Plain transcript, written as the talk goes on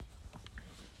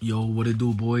Yo, what it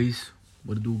do, boys?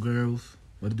 What it do, girls?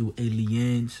 What it do,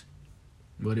 aliens?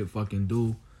 What it fucking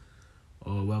do?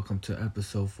 Welcome to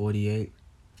episode 48.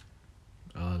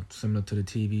 Similar to the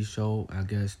TV show, I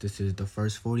guess this is the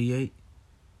first 48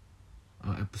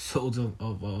 episodes of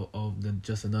the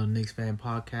Just Another Knicks Fan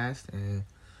podcast, and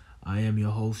I am your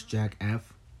host, Jack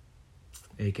F,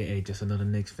 aka Just Another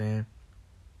Knicks Fan.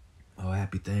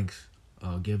 Happy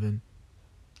Thanksgiving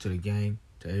to the gang,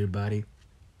 to everybody.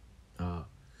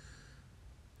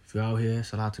 If you're out here,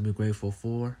 it's a lot to be grateful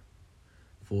for.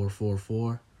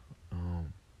 444.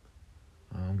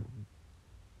 I'm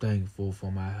thankful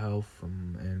for my health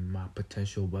and my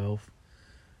potential wealth,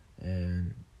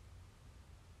 and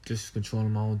just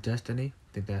controlling my own destiny.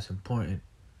 I think that's important.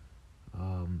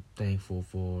 Thankful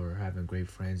for having great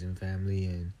friends and family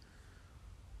and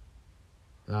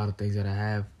a lot of things that I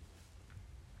have.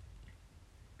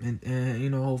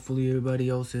 And hopefully everybody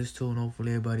else is too, and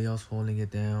hopefully everybody else holding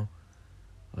it down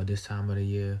this time of the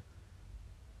year.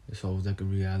 It's always like a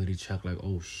reality check, like,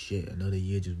 oh shit, another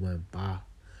year just went by.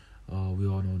 We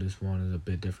all know this one is a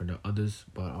bit different than others,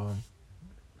 but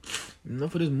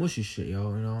enough of this mushy shit,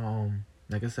 yo.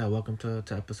 Like I said, welcome to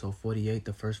episode 48,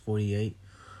 the first 48.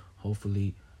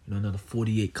 Hopefully, another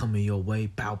 48 coming your way.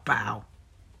 Bow bow.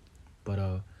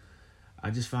 But I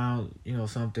just found,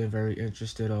 something very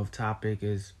interesting of topic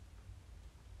is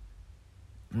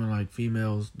when like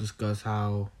females discuss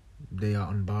how they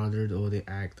are unbothered or they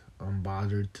act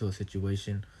unbothered to a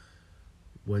situation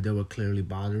where they were clearly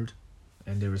bothered,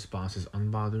 and their response is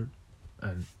unbothered.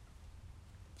 And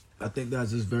I think that's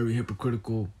just very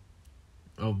hypocritical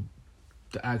of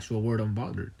the actual word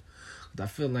unbothered. I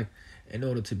feel like in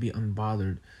order to be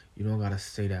unbothered, you don't gotta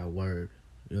say that word.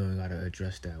 You don't gotta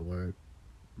address that word.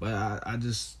 But I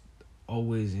just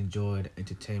always enjoyed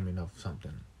entertainment of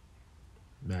something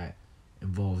that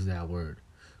involves that word.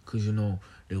 Because,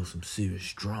 there was some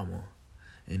serious drama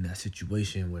in that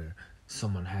situation where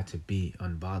someone had to be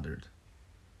unbothered.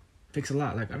 Takes a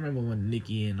lot. Like, I remember when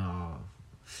Nikki and, I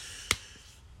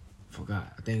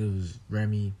think it was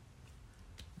Remy,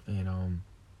 and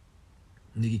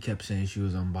Nikki kept saying she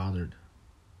was unbothered.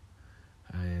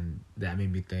 And that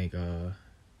made me think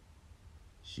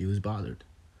she was bothered.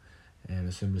 And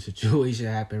a similar situation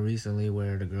happened recently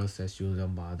where the girl said she was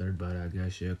unbothered, but I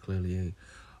guess she clearly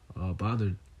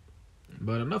bothered.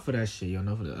 But enough of that shit,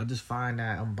 enough of that. I just find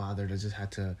that unbothered. I just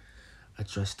had to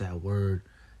address that word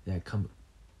that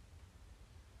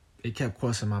it kept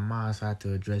crossing my mind, so I had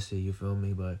to address it, you feel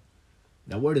me? But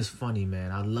that word is funny,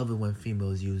 man. I love it when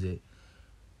females use it,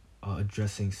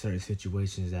 addressing certain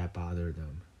situations that bother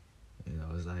them.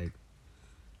 It's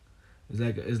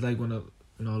like when a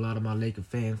lot of my Laker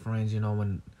fan friends,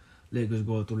 when Lakers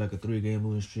go through like a 3-game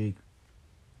losing streak,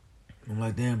 I'm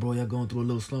like, damn, bro, y'all going through a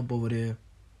little slump over there.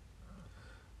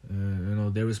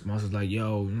 Their response is like,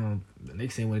 yo, the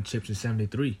Knicks ain't winning chips in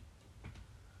 73.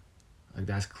 Like,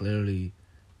 that's clearly,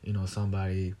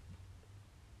 somebody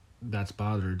that's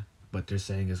bothered, but they're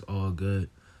saying it's all good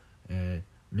and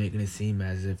making it seem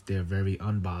as if they're very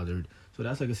unbothered. So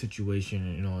that's like a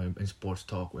situation, in sports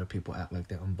talk where people act like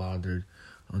they're unbothered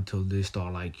until they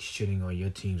start like shitting on your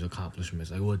team's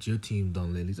accomplishments. Like, what's your team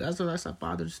done lately? That's a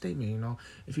bothered statement,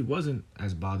 If he wasn't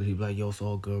as bothered, he'd be like, yo, it's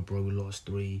all good, bro. We lost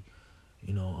 3.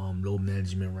 Low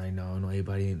management right now.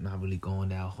 Everybody ain't not really going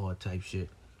that hard type shit.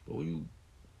 But when you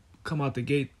come out the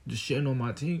gate just shitting on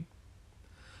my team,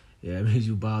 yeah, it means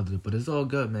you bothered. But it's all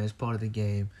good, man. It's part of the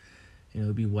game.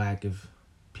 It'd be whack if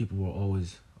people were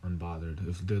always unbothered.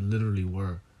 If they literally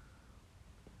were.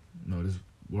 This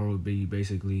world would be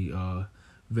basically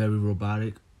very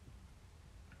robotic.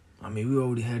 I mean, we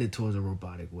already headed towards a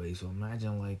robotic way. So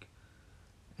imagine, like,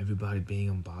 everybody being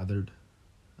unbothered.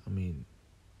 I mean,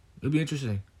 it'll be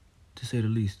interesting, to say the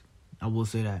least. I will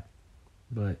say that.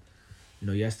 But,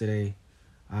 yesterday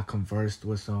I conversed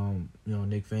with some,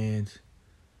 Knicks fans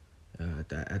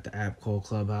at the app called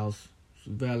Clubhouse.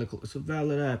 It's a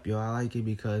valid app, yo. I like it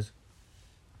because,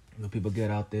 people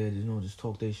get out there, just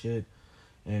talk their shit.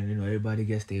 And, everybody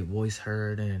gets their voice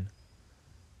heard, and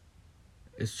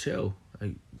it's chill.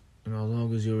 Like, as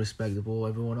long as you're respectable,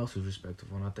 everyone else is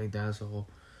respectable. And I think that's all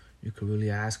you could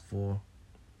really ask for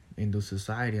in the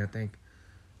society. I think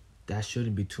that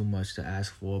shouldn't be too much to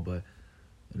ask for, but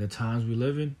in the times we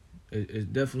live in,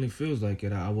 it definitely feels like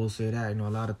it. I will say that, a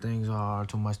lot of things are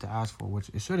too much to ask for, which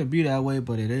it shouldn't be that way,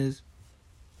 but it is.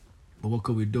 But what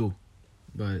could we do?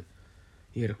 But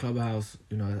yeah, the Clubhouse,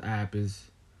 the app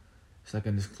it's like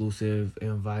an exclusive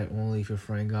invite only. If your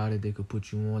friend got it, they could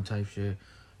put you on type shit.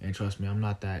 And trust me, I'm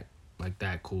not that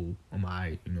cool. I'm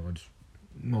alright, just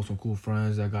know some cool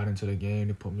friends that got into the game.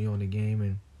 They put me on the game,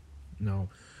 and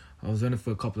I was in it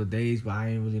for a couple of days, but I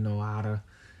didn't really know how to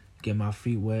get my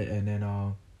feet wet. And then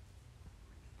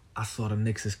I saw the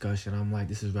Knicks discussion. I'm like,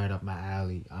 this is right up my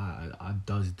alley. I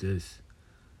does this.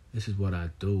 This is what I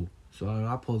do. So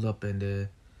I pulled up in there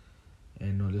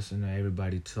and listen to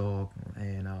everybody talk.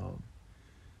 And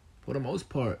for the most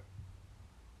part,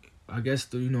 I guess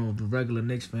the regular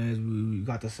Knicks fans, we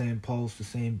got the same pulse, the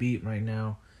same beat right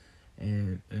now.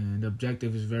 And the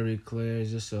objective is very clear.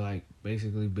 It's just to like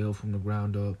basically build from the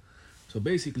ground up. So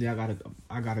basically, I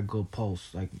got a good pulse.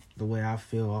 Like the way I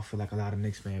feel like a lot of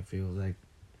Knicks fans feel. Like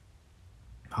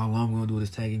how long we gonna do this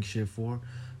tagging shit for?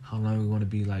 How long we gonna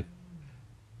be like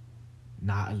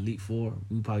not elite for?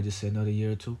 We probably just say another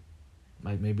year or two,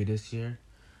 like maybe this year,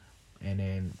 and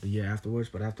then the year afterwards.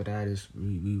 But after that is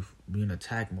we in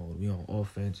attack mode. We on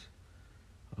offense.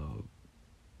 We're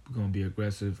gonna be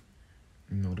aggressive.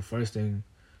 The first thing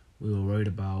we were worried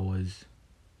about was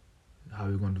how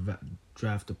we're going to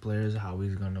draft the players, how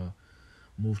we're going to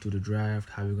move through the draft,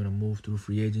 how we're going to move through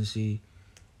free agency.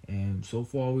 And so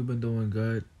far, we've been doing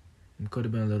good. It could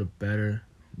have been a little better,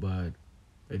 but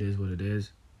it is what it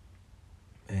is.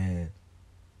 And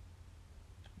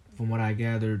from what I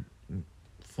gathered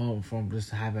from just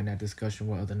having that discussion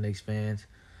with other Knicks fans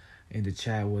in the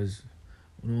chat was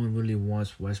no one really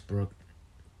wants Westbrook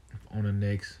on the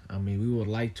Knicks. I mean, we would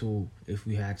like to if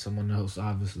we had someone else,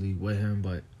 obviously, with him,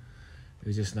 but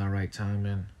it's just not right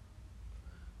timing.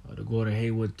 The Gordon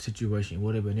Hayward situation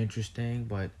would have been interesting,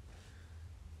 but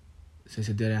since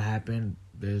it didn't happen,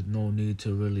 there's no need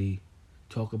to really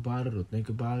talk about it or think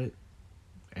about it.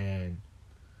 And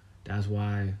that's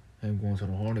why him going to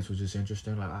the Hornets was just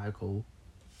interesting. Like, all right, cool.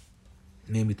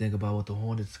 Made me think about what the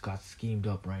Hornets got schemed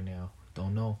up right now.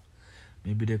 Don't know.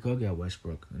 Maybe they could get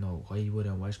Westbrook. Hayward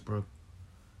and Westbrook.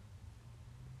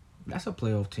 That's a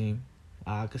playoff team.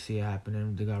 I could see it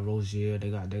happening. They got Rozier. They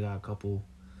got a couple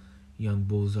young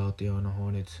bulls out there on the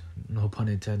Hornets. No pun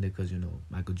intended, because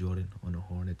Michael Jordan on the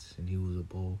Hornets, and he was a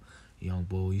bull, young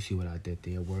bull. You see what I did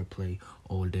there? Wordplay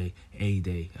all day, a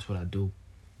day. That's what I do.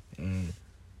 And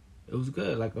it was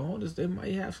good. Like the Hornets, they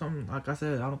might have something. Like I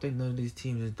said, I don't think none of these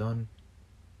teams is done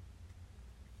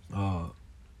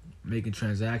making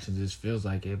transactions. It just feels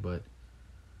like it, but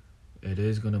it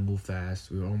is gonna move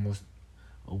fast. We're almost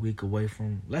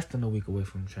less than a week away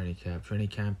from training camp. Training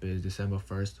camp is December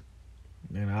 1st.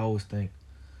 And I always think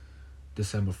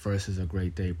December 1st is a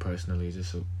great day personally. It's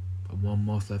just a 1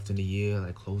 month left in the year,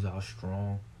 like close out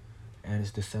strong. And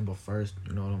it's December 1st,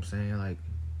 you know what I'm saying? Like,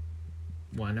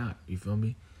 why not? You feel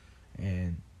me?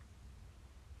 And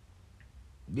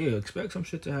yeah, expect some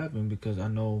shit to happen, because I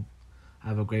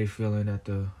have a great feeling that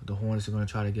the Hornets are going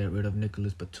to try to get rid of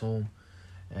Nicholas Batum.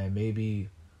 And maybe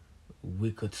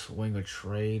we could swing a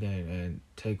trade and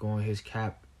take on his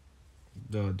cap,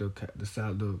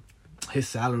 his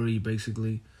salary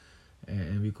basically,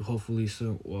 and we could hopefully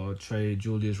trade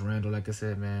Julius Randle. Like I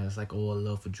said, man, it's like all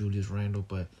love for Julius Randle,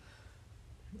 but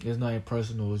it's nothing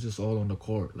personal. It's just all on the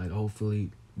court. Like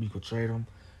hopefully we could trade him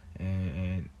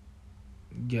and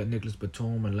get Nicholas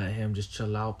Batum and let him just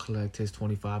chill out, collect his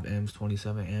 25 M's,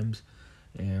 27 M's,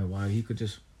 and while he could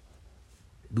just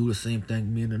do the same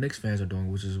thing me and the Knicks fans are doing,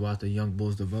 which is watch the young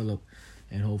bulls develop,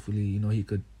 and hopefully, he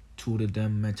could tutor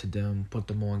them, mentor them, put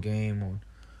them on game, or,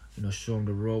 show them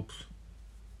the ropes.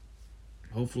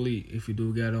 Hopefully, if you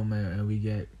do get them and we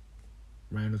get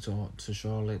Randall to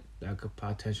Charlotte, that could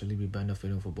potentially be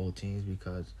benefiting for both teams,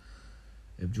 because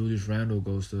if Julius Randle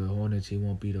goes to the Hornets, he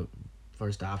won't be the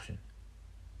first option.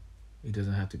 He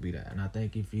doesn't have to be that. And I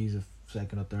think if he's a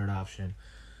second or third option,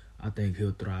 I think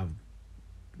he'll thrive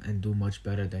and do much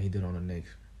better than he did on the Knicks.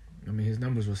 I mean, his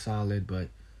numbers were solid, but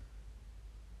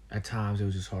at times it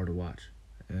was just hard to watch.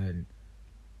 And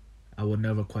I would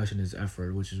never question his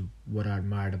effort, which is what I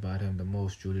admired about him the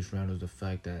most, Julius Randle, is the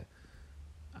fact that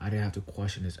I didn't have to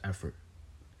question his effort.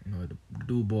 The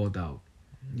dude balled out.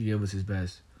 He gave us his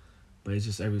best. But it's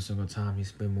just every single time he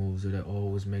spin moves, it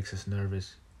always makes us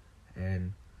nervous.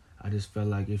 And I just felt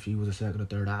like if he was a second or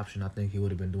third option, I think he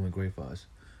would have been doing great for us.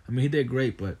 I mean, he did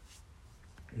great, but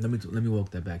let me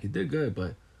walk that back. He did good,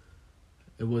 but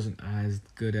it wasn't as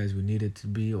good as we needed to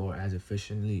be, or as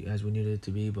efficiently as we needed it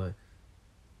to be. But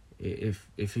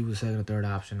if he was second or third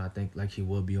option, I think like he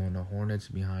would be on the Hornets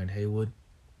behind Hayward,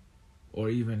 or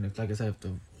even if, like I said, if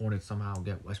the Hornets somehow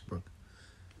get Westbrook,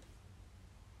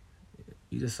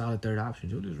 he's a solid third option.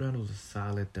 Julius Randle's a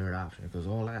solid third option, because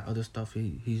all that other stuff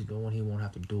he's doing, he won't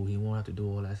have to do. He won't have to do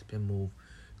all that spin move,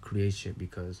 create shit,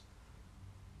 because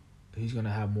he's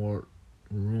gonna have more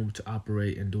room to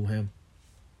operate and do him.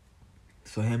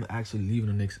 So him actually leaving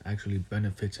the Knicks actually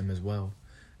benefits him as well,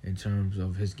 in terms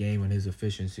of his game and his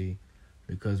efficiency,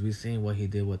 because we've seen what he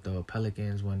did with the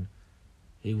Pelicans when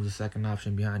he was the second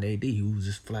option behind AD. He was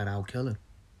just flat out killing,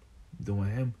 doing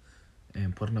him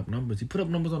and putting up numbers. He put up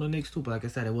numbers on the Knicks too, but like I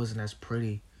said, it wasn't as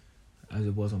pretty as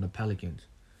it was on the Pelicans.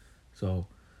 So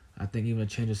I think even a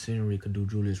change of scenery could do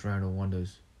Julius Randle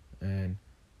wonders. And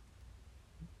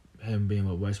him being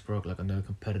with Westbrook, like another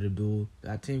competitive dude,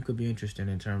 that team could be interesting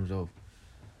in terms of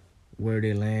where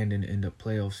they land in the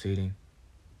playoff seeding.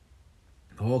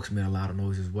 The Hawks made a lot of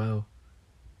noise as well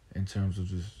in terms of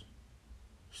just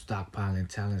stockpiling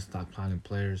talent, stockpiling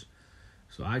players.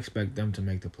 So I expect them to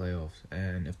make the playoffs.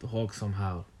 And if the Hawks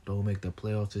somehow don't make the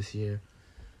playoffs this year,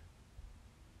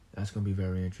 that's going to be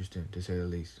very interesting, to say the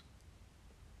least.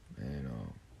 And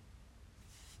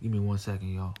give me 1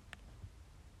 second, y'all.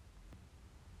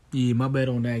 Yeah, my bet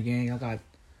on that game. I got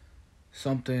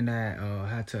something that I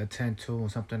had to attend to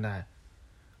and something that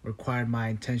required my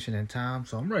attention and time.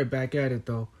 So I'm right back at it,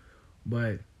 though.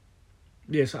 But,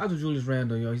 yeah, so I do Julius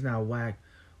Randle, yo. He's not whack.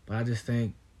 But I just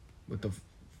think with the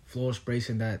floor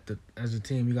spacing that as a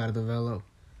team you got to develop,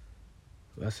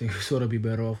 I think we sort of be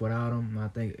better off without him. I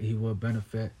think he will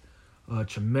benefit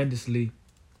tremendously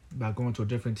by going to a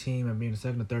different team and being a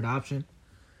second or third option.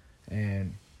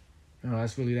 And,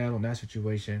 that's really that on that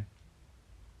situation.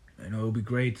 It would be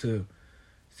great to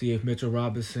see if Mitchell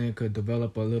Robinson could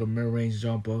develop a little mid-range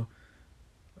jumper,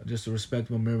 just a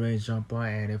respectable mid-range jumper.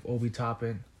 And if Obi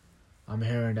Toppin, I'm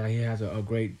hearing that he has a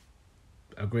great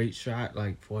shot,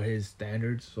 like, for his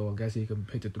standards. So I guess he can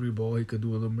hit the 3-ball. He could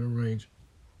do a little mid-range.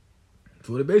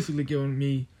 So they're basically giving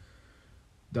me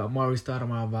the Amari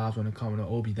Stoudemire vibes when it comes to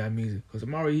Obi. That means it. Because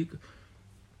Amari,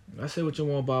 I say what you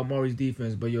want about Amari's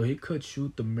defense, but, he could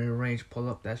shoot the mid-range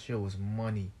pull-up. That shit was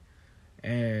money.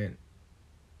 And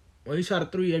when he shot a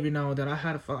 3 every now and then,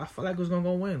 I felt like it was going to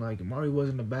go in. Like, Amari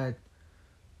wasn't a bad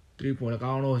 3-point. Like,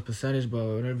 I don't know his percentage, but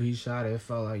whenever he shot it, it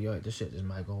felt like, this shit just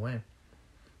might go in.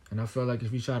 And I felt like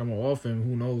if he shot it more often,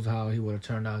 who knows how he would have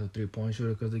turned out as a 3-point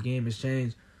shooter, because the game has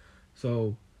changed.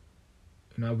 So,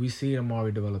 we see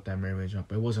Amari develop that mid-range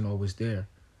jumper. It wasn't always there.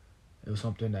 It was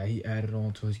something that he added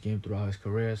on to his game throughout his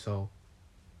career. So,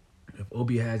 if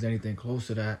Obi has anything close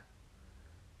to that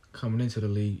coming into the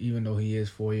league, even though he is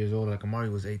 4 years old, like Amari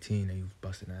was 18 and he was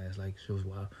busting ass, like, shit was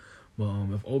wild.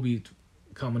 But if Obi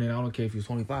coming in, I don't care if he's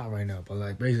 25 right now, but,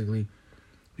 like, basically,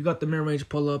 you got the mid-range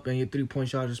pull-up and your 3-point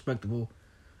shot is respectable,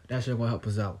 that shit gonna help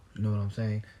us out. You know what I'm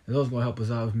saying? It's also gonna help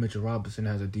us out if Mitchell Robinson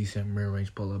has a decent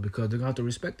mid-range pull-up, because they're gonna have to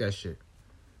respect that shit.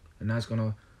 And that's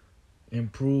gonna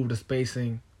improve the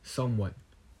spacing somewhat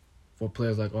for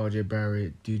players like R.J.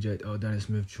 Barrett, Dennis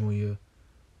Smith Jr.,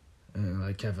 and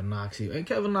like Kevin Knox. And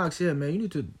Kevin Knox, man, you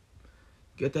need to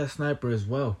get that sniper as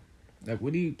well. Like,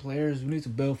 we need players, we need to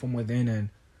build from within, and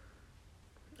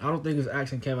I don't think it's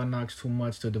asking Kevin Knox too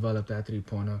much to develop that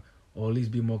 3-pointer, or at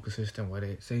least be more consistent with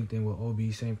it. Same thing with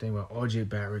Obi, same thing with R.J.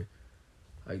 Barrett.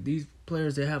 Like, these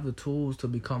players, they have the tools to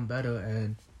become better,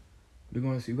 and we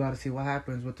got to see what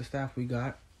happens with the staff we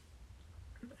got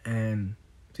and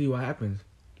see what happens.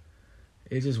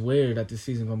 It's just weird that this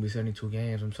season's going to be 72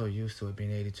 games. I'm so used to it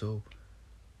being 82.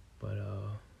 But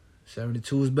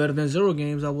 72 is better than 0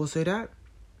 games, I will say that.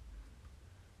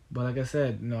 But like I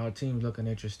said, our team's looking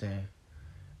interesting.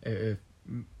 If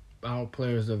our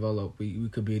players develop, we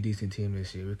could be a decent team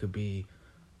this year. We could be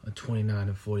a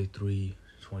 29-43,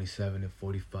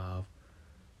 27-45,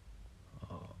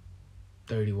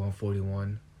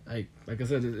 31-41. Like I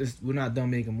said, we're not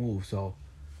done making moves, so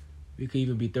we could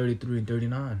even be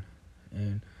 33-39.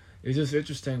 And it's just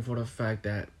interesting for the fact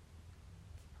that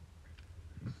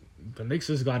the Knicks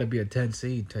has got to be a 10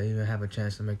 seed to even have a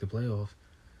chance to make the playoffs.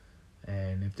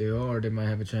 And if they are, they might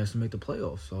have a chance to make the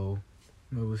playoffs. So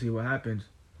we'll see what happens.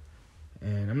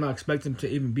 And I'm not expecting to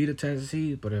even beat a 10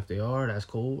 seed, but if they are, that's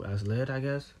cool. That's lit, I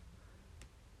guess.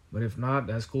 But if not,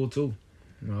 that's cool too.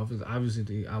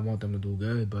 Obviously, I want them to do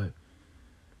good, but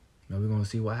we're going to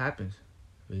see what happens.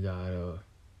 We got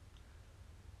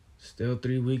still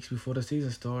 3 weeks before the season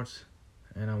starts,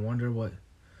 and I wonder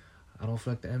I don't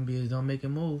feel like the NBA is done making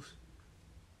moves.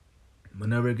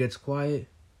 Whenever it gets quiet,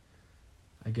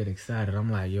 I get excited.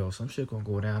 I'm like, some shit going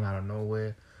to go down out of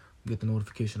nowhere. Get the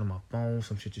notification on my phone.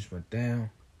 Some shit just went down.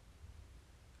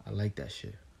 I like that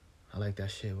shit. I like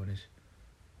that shit when it's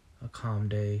a calm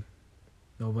day.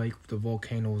 Nobody, the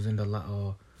volcano's in the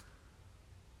lava's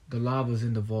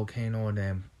in the volcano, and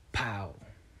then pow,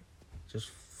 just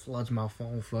floods my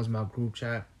phone, floods my group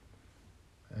chat,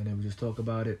 and then we just talk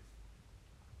about it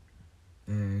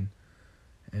and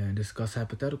discuss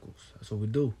hypotheticals. That's what we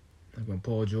do. Like when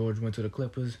Paul George went to the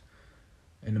Clippers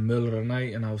in the middle of the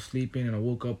night, and I was sleeping, and I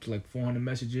woke up to like 400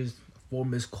 messages, 4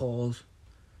 missed calls.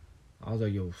 I was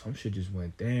like, some shit just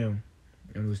went down.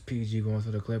 and it was PG going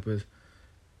to the Clippers.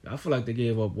 I feel like they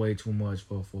gave up way too much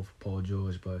for Paul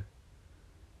George, but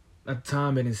at the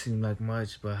time it didn't seem like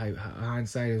much. But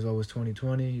hindsight is always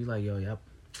 2020. You're like, yo,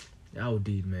 y'all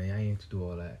deep, man. I ain't to do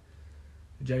all that.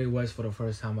 Jerry West, for the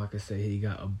first time, I could say he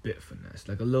got a bit finessed.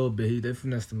 Like, a little bit. They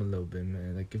finessed him a little bit,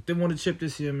 man. Like, if they want to chip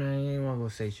this year, man, you ain't want to go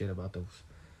say shit about those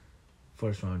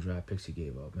first-round draft picks he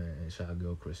gave up, man. And Shaq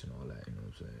Gilchrist and all that, you know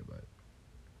what I'm saying? But,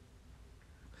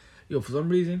 yo, for some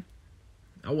reason,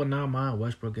 I would not mind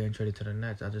Westbrook getting traded to the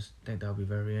Nets. I just think that would be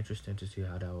very interesting to see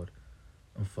how that would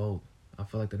unfold. I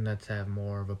feel like the Nets have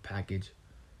more of a package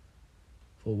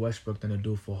for Westbrook than they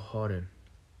do for Harden.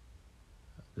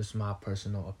 This is my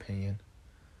personal opinion.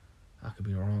 I could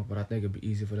be wrong, but I think it'd be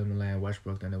easier for them to land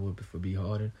Westbrook than it would be for B.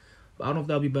 Harden. But I don't know if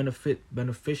that'll be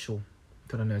beneficial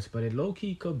to the Nets, but it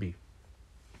low-key could be.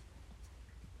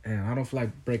 And I don't feel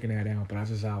like breaking that down, but that's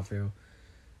just how I feel.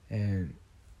 And,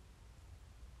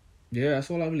 yeah, that's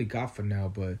all I really got for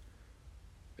now, but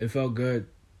it felt good,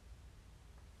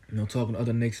 talking to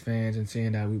other Knicks fans and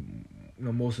seeing that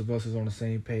most of us is on the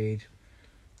same page.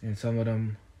 And some of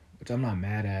them, which I'm not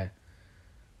mad at,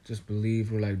 just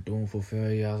believe we're like doomed for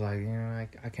failure. I was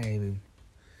like, I can't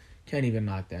even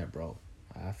knock that, bro.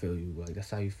 I feel you. Like,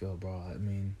 that's how you feel, bro. I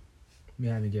mean, we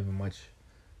haven't given much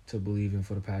to believe in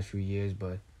for the past few years,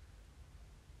 but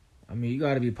I mean, you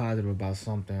got to be positive about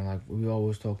something. Like we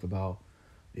always talked about,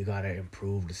 you got to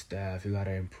improve the staff. You got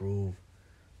to improve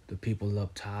the people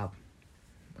up top.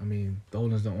 I mean,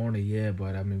 Dolan's the owner, yeah,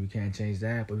 but I mean, we can't change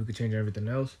that, but we could change everything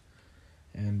else.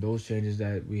 And those changes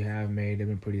that we have made, they've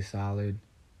been pretty solid.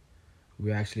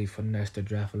 We actually finessed the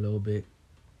draft a little bit.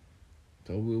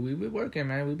 So we've been working,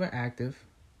 man. We've been active.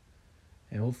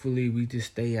 And hopefully we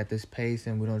just stay at this pace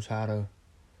and we don't try to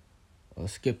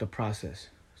skip the process.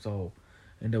 So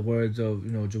in the words of,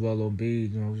 Joel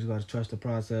Embiid, we just got to trust the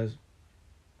process.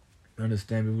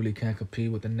 Understand we really can't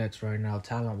compete with the Nets right now,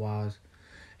 talent-wise.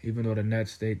 Even though the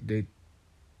Nets, they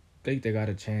think they got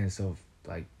a chance of,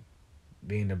 like,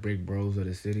 being the big bros of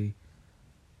the city.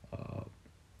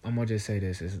 I'm going to just say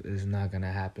this. It's not going to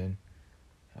happen.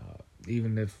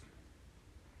 Even if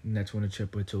Nets win a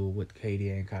chip or two with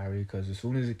KD and Kyrie. Because as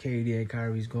soon as KD and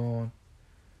Kyrie's gone,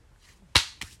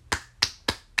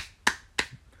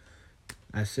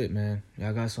 that's it, man.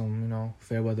 Y'all got some,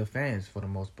 fair weather fans for the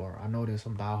most part. I know there's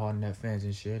some diehard Net fans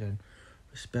and shit. And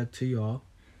respect to y'all.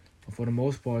 But for the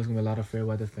most part, it's going to be a lot of fair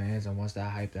weather fans. And once that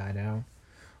hype dies down,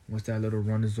 once that little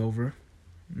run is over,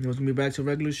 it's going to be back to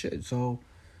regular shit. So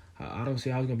I don't see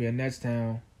how it's going to be a Nets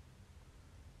town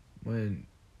when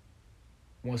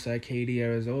once that KD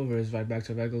era is over, it's right back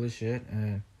to regular shit.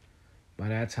 And by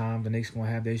that time, the Knicks going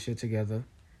to have their shit together.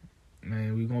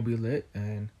 And we're going to be lit.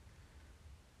 And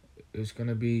it's going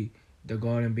to be the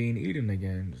garden being eaten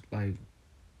again.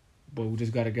 But we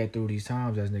just got to get through these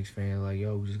times as Knicks fans. Like,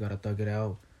 yo, we just got to thug it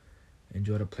out.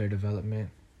 Enjoy the player development.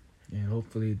 And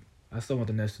hopefully, I still want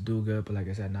the Nets to do good, but like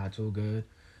I said, not too good.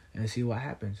 And see what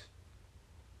happens.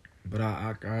 But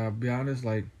I'll be honest,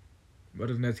 like,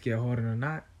 whether the Nets get harder or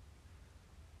not,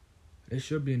 they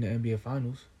should be in the NBA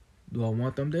Finals. Do I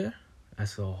want them there?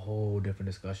 That's a whole different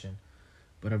discussion.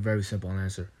 But a very simple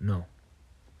answer, no.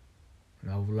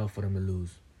 And I would love for them to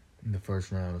lose in the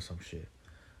first round or some shit.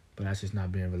 But that's just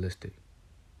not being realistic.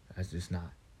 That's just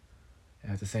not.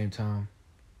 And at the same time,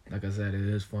 like I said, it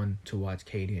is fun to watch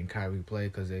KD and Kyrie play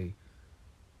because they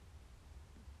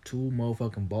two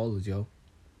motherfucking ballers, yo.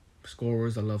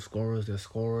 Scorers, I love scorers. They're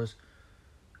scorers.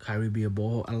 Kyrie be a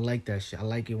ball. I like that shit. I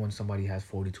like it when somebody has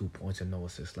 42 points and no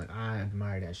assists. Like, I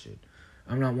admire that shit.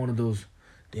 I'm not one of those,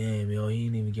 damn, yo, he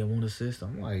didn't even get one assist.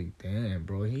 I'm like, damn,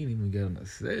 bro, he didn't even get an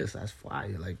assist. That's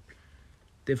fire. Like,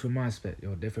 different mindset,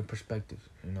 yo, different perspective,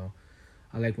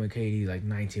 I like when KD, like,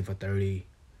 19 for 30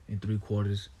 in 3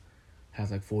 quarters, has,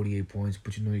 like, 48 points,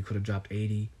 but he could have dropped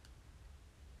 80.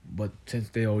 But since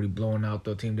they already blowing out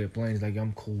the team they're playing, it's like,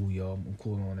 I'm cool, yo. I'm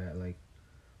cool on that. Like,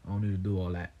 I don't need to do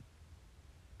all that.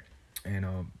 And,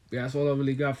 yeah, that's all I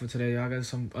really got for today. I got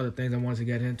some other things I wanted to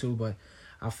get into, but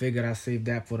I figured I'd save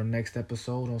that for the next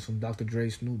episode on some Dr. Dre,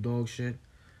 Snoop Dogg shit.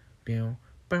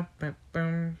 My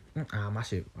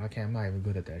shit. I'm not even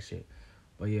good at that shit.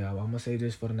 But, yeah, I'm going to save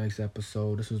this for the next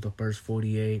episode. This was the first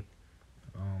 48.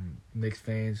 Knicks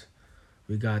fans,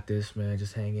 we got this, man.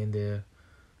 Just hang in there.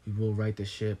 We will right the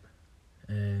ship.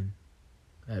 And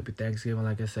happy Thanksgiving,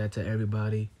 like I said, to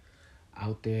everybody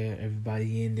out there,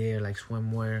 everybody in there, like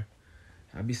swimwear.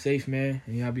 Y'all be safe, man.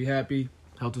 And y'all be happy.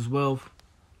 Health is wealth.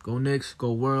 Go Knicks.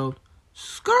 Go world.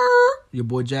 Skirt. Your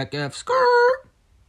boy Jack F. Skirt.